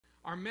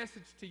Our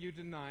message to you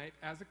tonight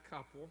as a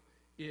couple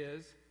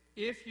is,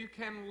 if you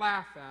can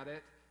laugh at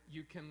it,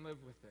 you can live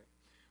with it.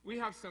 We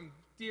have some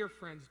dear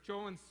friends,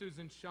 Joe and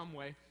Susan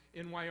Shumway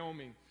in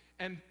Wyoming,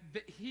 and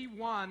he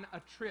won a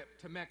trip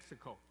to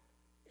Mexico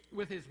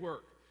with his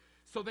work.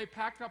 So they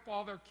packed up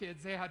all their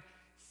kids. They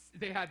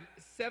had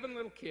 7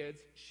 little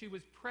kids. She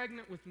was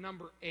pregnant with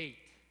number 8.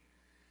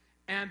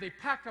 And they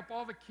packed up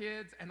all the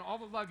kids and all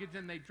the luggage,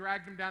 and they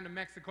dragged them down to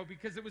Mexico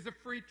because it was a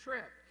free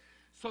trip.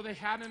 So they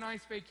had a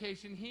nice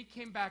vacation. He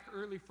came back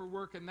early for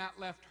work, and that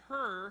left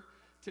her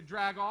to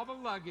drag all the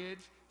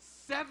luggage,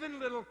 7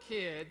 little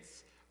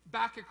kids,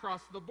 back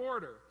across the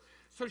border.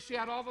 So she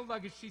had all the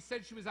luggage. She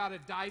said she was out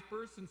of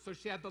diapers, and so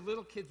she had the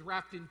little kids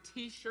wrapped in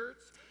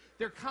T-shirts.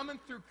 They're coming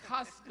through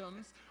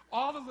customs.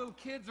 All the little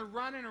kids are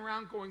running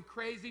around going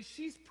crazy.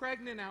 She's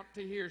pregnant out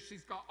to here.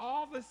 She's got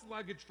all this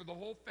luggage for the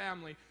whole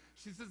family.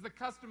 She says the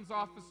customs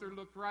officer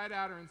looked right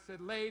at her and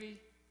said, "Lady,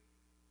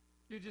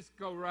 you just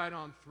go right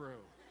on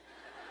through."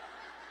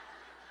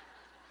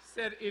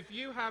 Said, "If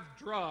you have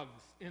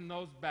drugs in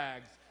those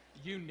bags,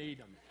 you need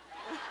them."